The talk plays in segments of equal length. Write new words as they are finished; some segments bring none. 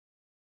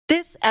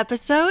This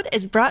episode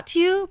is brought to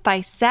you by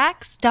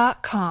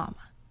Sax.com.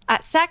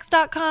 At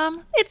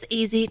Sax.com, it's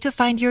easy to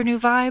find your new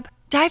vibe.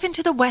 Dive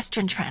into the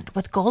Western trend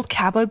with gold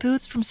cowboy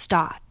boots from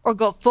Stott, or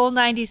go full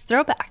 90s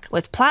throwback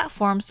with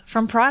platforms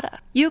from Prada.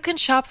 You can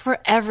shop for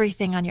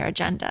everything on your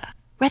agenda,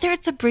 whether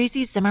it's a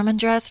breezy Zimmermann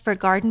dress for a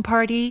garden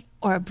party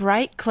or a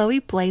bright Chloe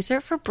blazer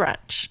for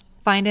brunch.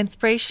 Find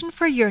inspiration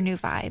for your new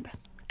vibe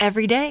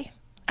every day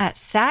at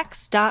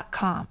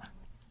Sax.com.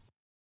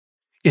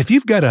 If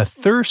you've got a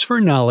thirst for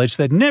knowledge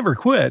that never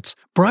quits,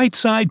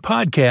 Brightside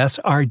Podcasts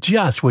are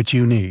just what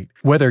you need.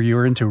 Whether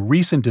you're into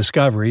recent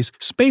discoveries,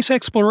 space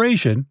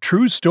exploration,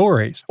 true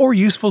stories, or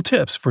useful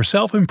tips for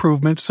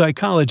self-improvement,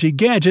 psychology,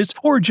 gadgets,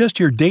 or just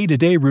your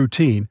day-to-day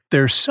routine,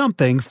 there's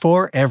something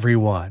for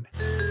everyone.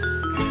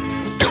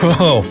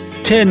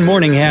 10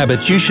 morning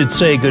habits you should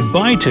say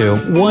goodbye to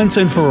once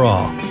and for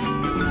all.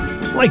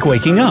 Like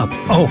waking up.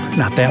 Oh,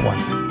 not that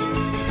one.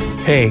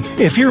 Hey,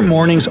 if your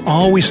mornings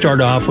always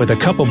start off with a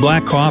cup of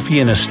black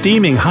coffee and a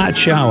steaming hot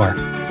shower,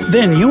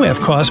 then you have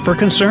cause for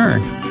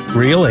concern.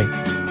 Really.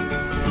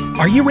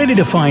 Are you ready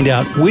to find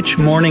out which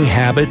morning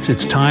habits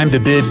it's time to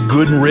bid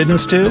good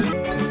riddance to?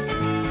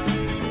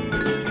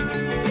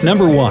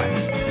 Number 1.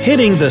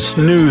 Hitting the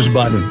snooze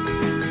button.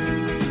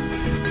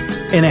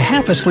 In a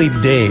half-asleep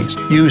daze,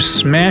 you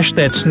smash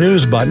that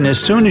snooze button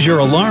as soon as your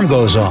alarm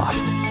goes off.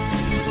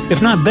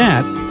 If not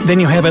that, then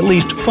you have at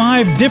least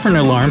 5 different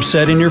alarms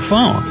set in your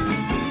phone.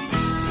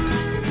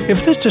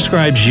 If this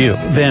describes you,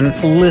 then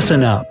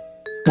listen up.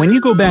 When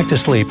you go back to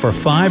sleep for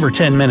 5 or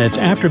 10 minutes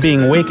after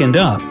being wakened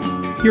up,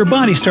 your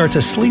body starts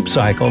a sleep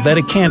cycle that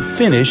it can't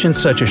finish in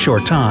such a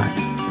short time.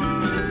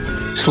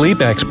 Sleep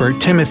expert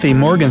Timothy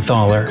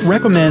Morgenthaler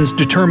recommends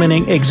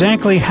determining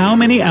exactly how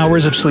many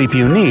hours of sleep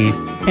you need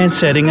and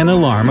setting an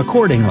alarm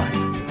accordingly.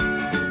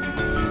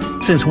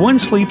 Since one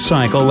sleep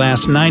cycle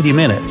lasts 90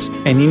 minutes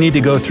and you need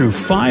to go through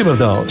 5 of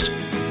those,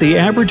 the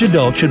average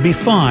adult should be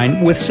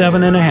fine with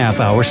 7.5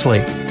 hours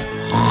sleep.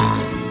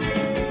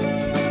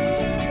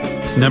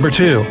 Number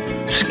 2.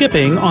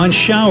 Skipping on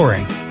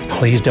showering.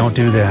 Please don't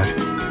do that.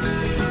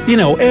 You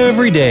know,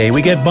 every day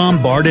we get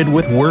bombarded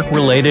with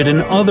work-related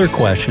and other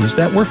questions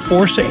that we're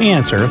forced to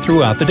answer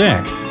throughout the day.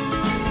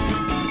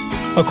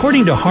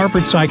 According to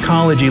Harvard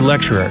psychology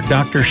lecturer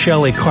Dr.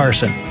 Shelley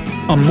Carson,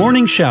 a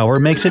morning shower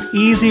makes it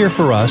easier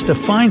for us to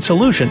find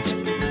solutions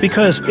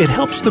because it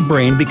helps the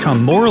brain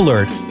become more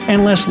alert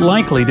and less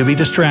likely to be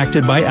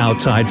distracted by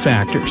outside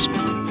factors.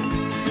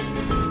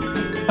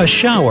 A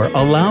shower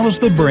allows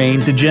the brain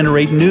to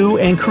generate new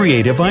and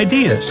creative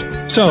ideas.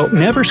 So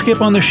never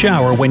skip on the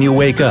shower when you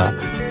wake up,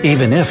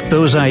 even if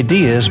those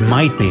ideas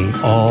might be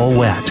all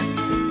wet.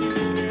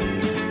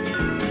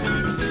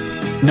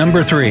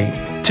 Number 3.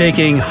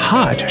 Taking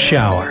hot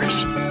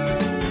showers.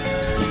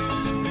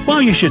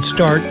 While you should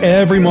start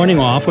every morning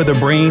off with a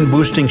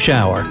brain-boosting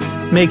shower,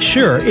 make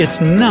sure it's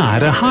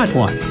not a hot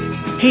one.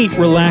 Heat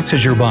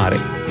relaxes your body,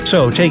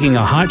 so taking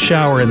a hot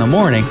shower in the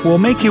morning will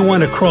make you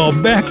want to crawl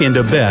back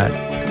into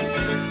bed.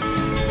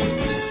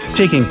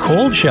 Taking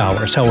cold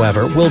showers,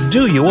 however, will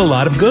do you a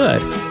lot of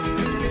good.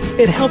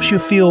 It helps you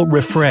feel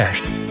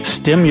refreshed,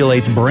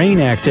 stimulates brain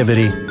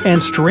activity,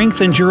 and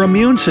strengthens your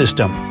immune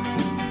system.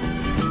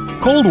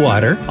 Cold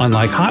water,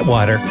 unlike hot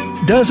water,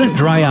 doesn't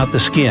dry out the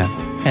skin,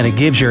 and it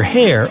gives your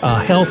hair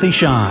a healthy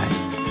shine.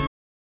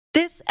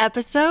 This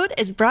episode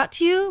is brought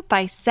to you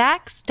by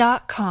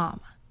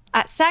Sax.com.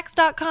 At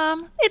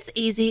Sax.com, it's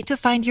easy to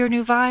find your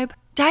new vibe.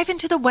 Dive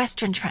into the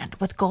Western trend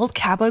with gold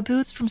cowboy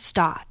boots from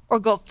Stott, or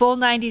go full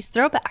 90s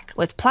throwback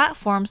with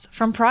platforms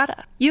from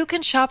Prada. You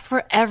can shop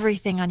for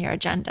everything on your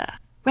agenda,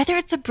 whether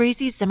it's a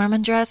breezy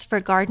Zimmermann dress for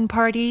a garden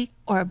party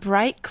or a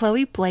bright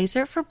Chloe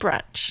blazer for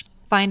brunch.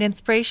 Find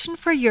inspiration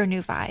for your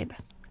new vibe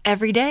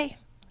every day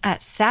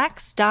at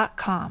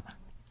Sax.com.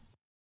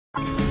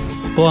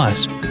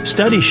 Plus,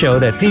 studies show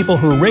that people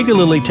who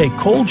regularly take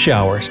cold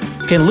showers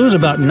can lose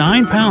about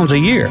 9 pounds a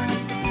year.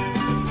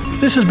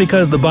 This is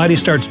because the body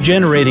starts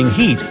generating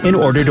heat in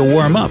order to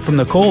warm up from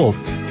the cold,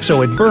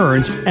 so it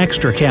burns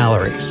extra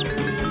calories.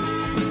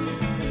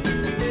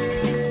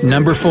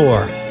 Number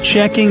 4.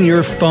 Checking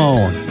your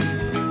phone.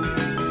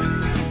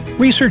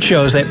 Research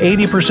shows that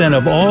 80%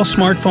 of all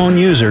smartphone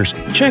users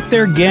check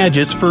their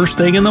gadgets first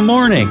thing in the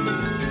morning.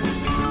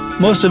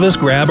 Most of us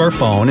grab our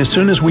phone as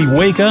soon as we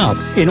wake up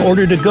in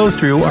order to go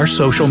through our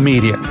social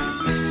media.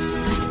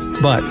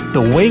 But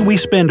the way we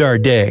spend our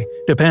day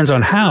depends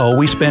on how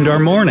we spend our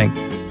morning.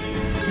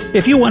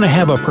 If you want to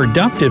have a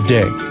productive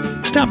day,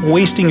 stop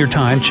wasting your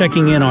time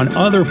checking in on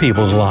other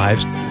people's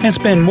lives and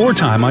spend more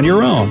time on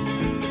your own.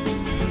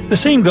 The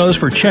same goes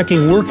for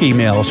checking work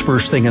emails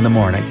first thing in the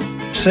morning.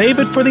 Save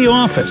it for the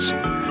office.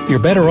 You're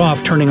better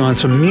off turning on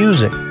some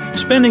music,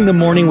 spending the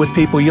morning with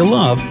people you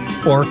love,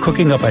 or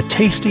cooking up a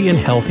tasty and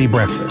healthy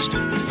breakfast.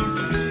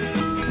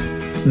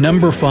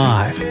 Number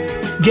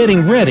 5.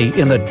 Getting ready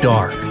in the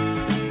dark.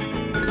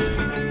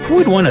 Who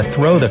would want to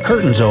throw the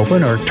curtains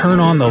open or turn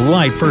on the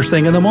light first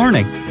thing in the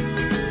morning?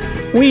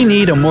 We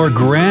need a more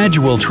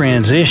gradual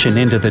transition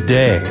into the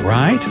day,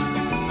 right?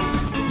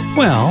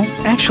 Well,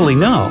 actually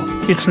no,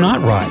 it's not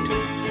right.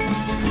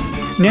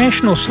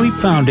 National Sleep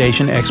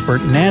Foundation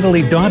expert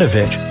Natalie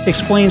Dodovich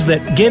explains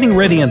that getting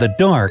ready in the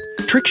dark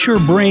tricks your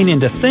brain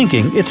into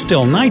thinking it's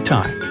still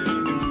nighttime.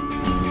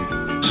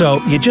 So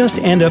you just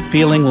end up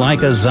feeling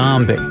like a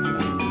zombie.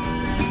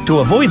 To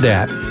avoid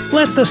that,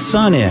 let the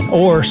sun in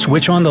or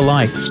switch on the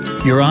lights.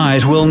 Your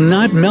eyes will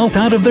not melt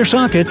out of their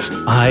sockets,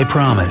 I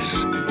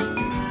promise.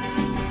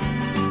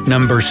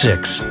 Number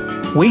 6.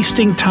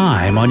 Wasting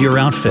time on your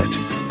outfit.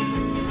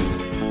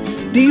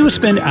 Do you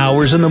spend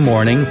hours in the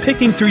morning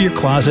picking through your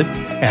closet,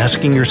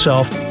 asking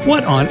yourself,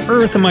 what on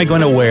earth am I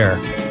going to wear?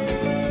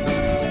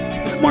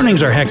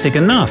 Mornings are hectic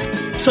enough,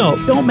 so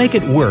don't make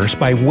it worse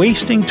by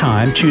wasting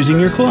time choosing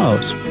your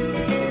clothes.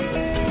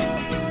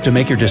 To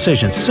make your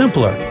decisions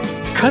simpler,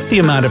 cut the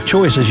amount of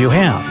choices you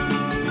have.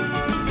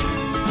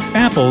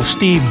 Apple's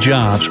Steve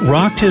Jobs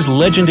rocked his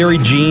legendary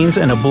jeans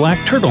and a black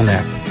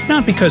turtleneck,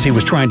 not because he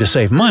was trying to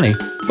save money,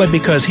 but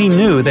because he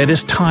knew that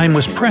his time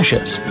was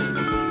precious.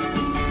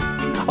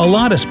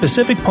 Allot a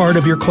specific part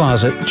of your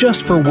closet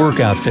just for work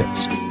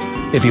outfits.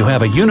 If you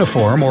have a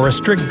uniform or a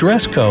strict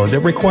dress code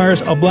that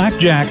requires a black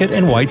jacket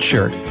and white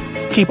shirt,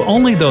 keep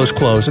only those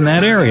clothes in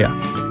that area.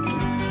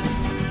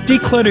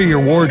 Declutter your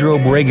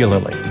wardrobe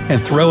regularly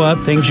and throw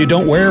out things you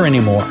don't wear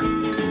anymore.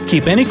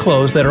 Keep any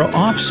clothes that are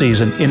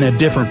off-season in a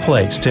different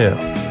place, too.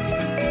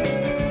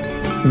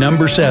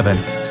 Number 7.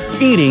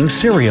 Eating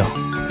cereal.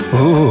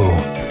 Ooh,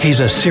 he's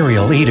a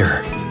cereal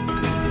eater.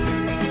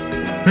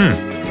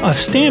 A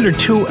standard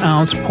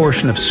 2-ounce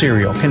portion of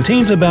cereal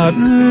contains about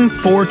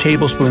 4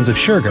 tablespoons of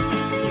sugar.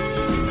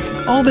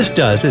 All this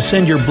does is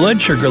send your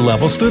blood sugar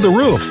levels through the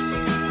roof.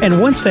 And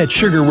once that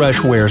sugar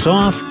rush wears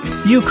off,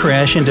 you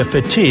crash into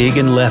fatigue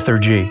and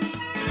lethargy.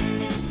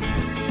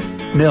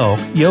 Milk,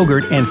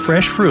 yogurt, and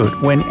fresh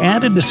fruit, when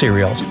added to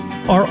cereals,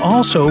 are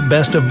also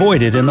best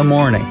avoided in the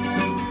morning.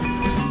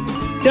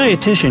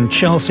 Dietitian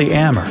Chelsea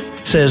Ammer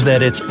says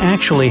that it's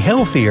actually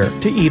healthier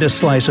to eat a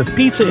slice of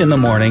pizza in the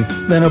morning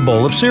than a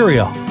bowl of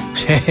cereal.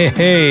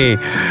 Hey,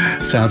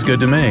 sounds good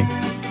to me.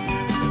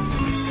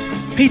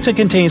 Pizza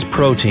contains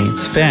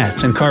proteins,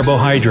 fats, and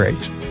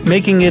carbohydrates,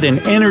 making it an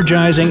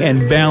energizing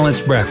and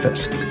balanced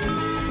breakfast.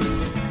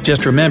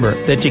 Just remember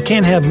that you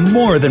can't have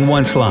more than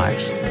one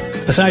slice.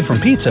 Aside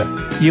from pizza,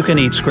 you can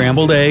eat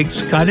scrambled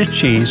eggs, cottage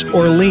cheese,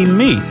 or lean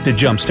meat to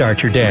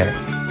jumpstart your day.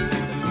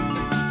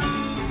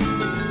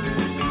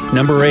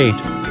 Number 8.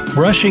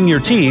 Brushing your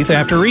teeth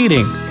after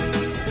eating.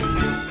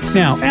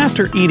 Now,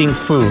 after eating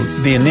food,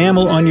 the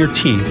enamel on your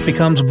teeth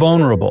becomes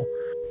vulnerable.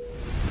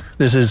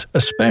 This is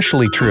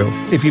especially true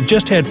if you've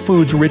just had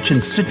foods rich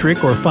in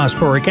citric or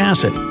phosphoric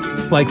acid,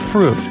 like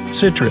fruit,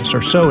 citrus,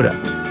 or soda.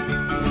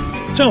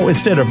 So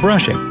instead of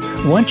brushing,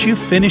 once you've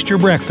finished your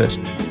breakfast,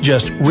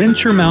 just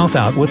rinse your mouth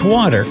out with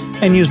water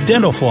and use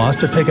dental floss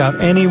to pick out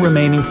any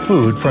remaining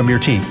food from your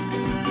teeth.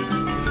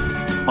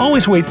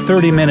 Always wait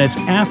 30 minutes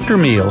after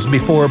meals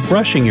before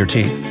brushing your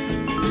teeth.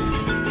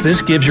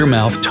 This gives your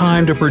mouth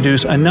time to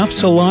produce enough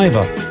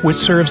saliva, which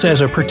serves as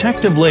a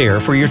protective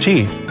layer for your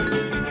teeth.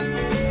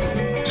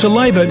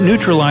 Saliva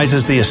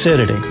neutralizes the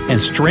acidity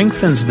and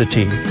strengthens the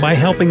teeth by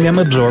helping them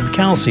absorb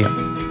calcium.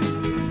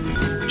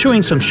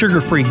 Chewing some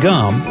sugar-free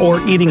gum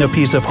or eating a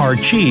piece of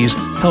hard cheese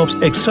helps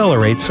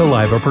accelerate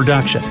saliva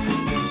production.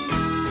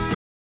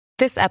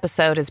 This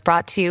episode is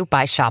brought to you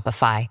by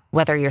Shopify.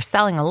 Whether you're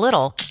selling a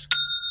little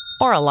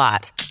or a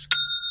lot,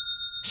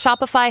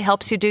 Shopify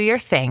helps you do your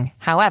thing,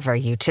 however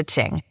you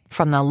cha-ching.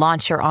 From the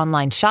launch your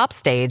online shop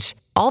stage,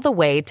 all the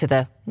way to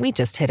the we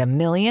just hit 1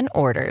 million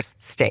orders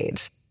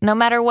stage. No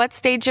matter what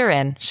stage you're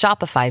in,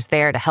 Shopify's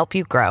there to help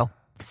you grow.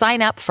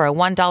 Sign up for a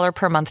 $1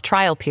 per month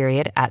trial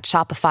period at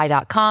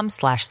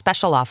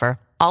shopify.com/special offer,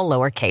 all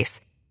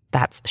lowercase.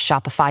 That's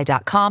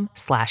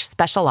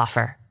shopify.com/special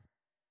offer.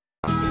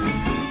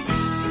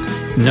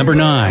 Number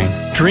 9.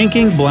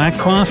 Drinking black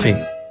coffee.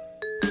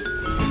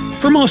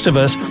 For most of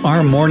us,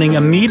 our morning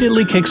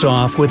immediately kicks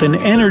off with an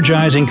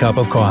energizing cup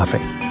of coffee.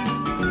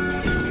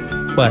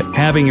 But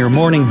having your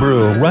morning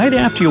brew right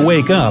after you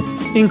wake up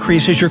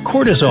increases your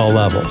cortisol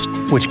levels,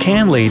 which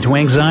can lead to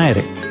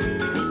anxiety.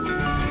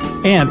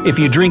 And if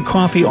you drink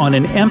coffee on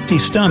an empty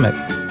stomach,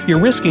 you're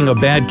risking a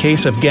bad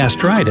case of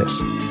gastritis.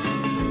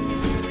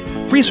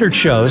 Research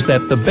shows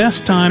that the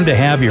best time to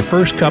have your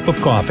first cup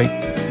of coffee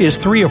is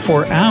 3 or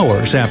 4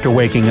 hours after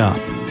waking up.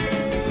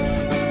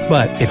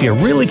 But if you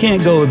really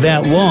can't go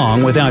that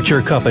long without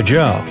your cup of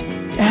joe,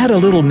 add a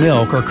little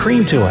milk or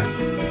cream to it.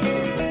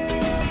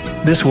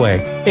 This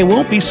way, it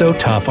won't be so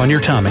tough on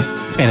your tummy,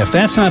 and if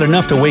that's not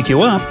enough to wake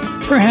you up,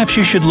 perhaps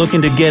you should look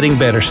into getting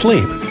better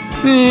sleep.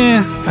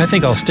 I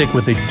think I'll stick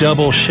with the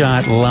double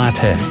shot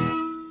latte.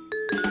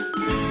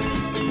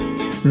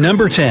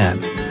 Number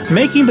 10.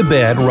 Making the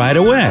bed right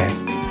away.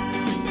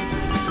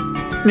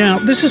 Now,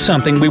 this is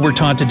something we were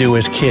taught to do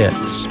as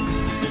kids.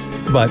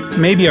 But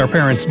maybe our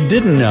parents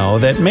didn't know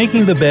that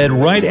making the bed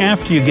right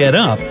after you get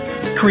up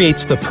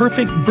creates the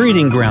perfect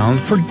breeding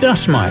ground for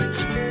dust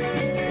mites.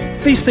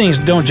 These things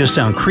don't just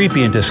sound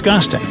creepy and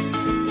disgusting.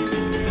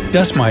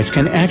 Dust mites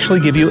can actually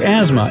give you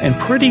asthma and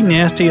pretty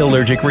nasty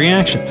allergic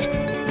reactions.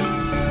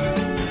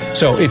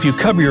 So if you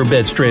cover your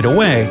bed straight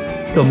away,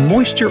 the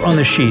moisture on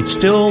the sheet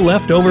still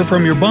left over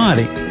from your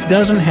body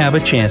doesn't have a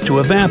chance to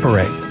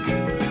evaporate.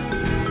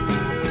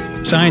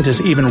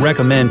 Scientists even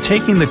recommend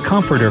taking the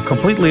comforter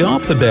completely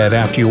off the bed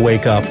after you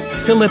wake up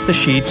to let the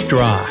sheets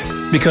dry,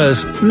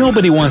 because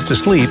nobody wants to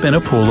sleep in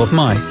a pool of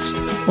mites.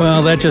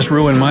 Well, that just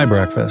ruined my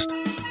breakfast.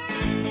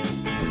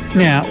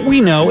 Now,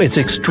 we know it's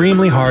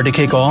extremely hard to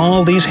kick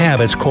all these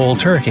habits cold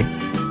turkey,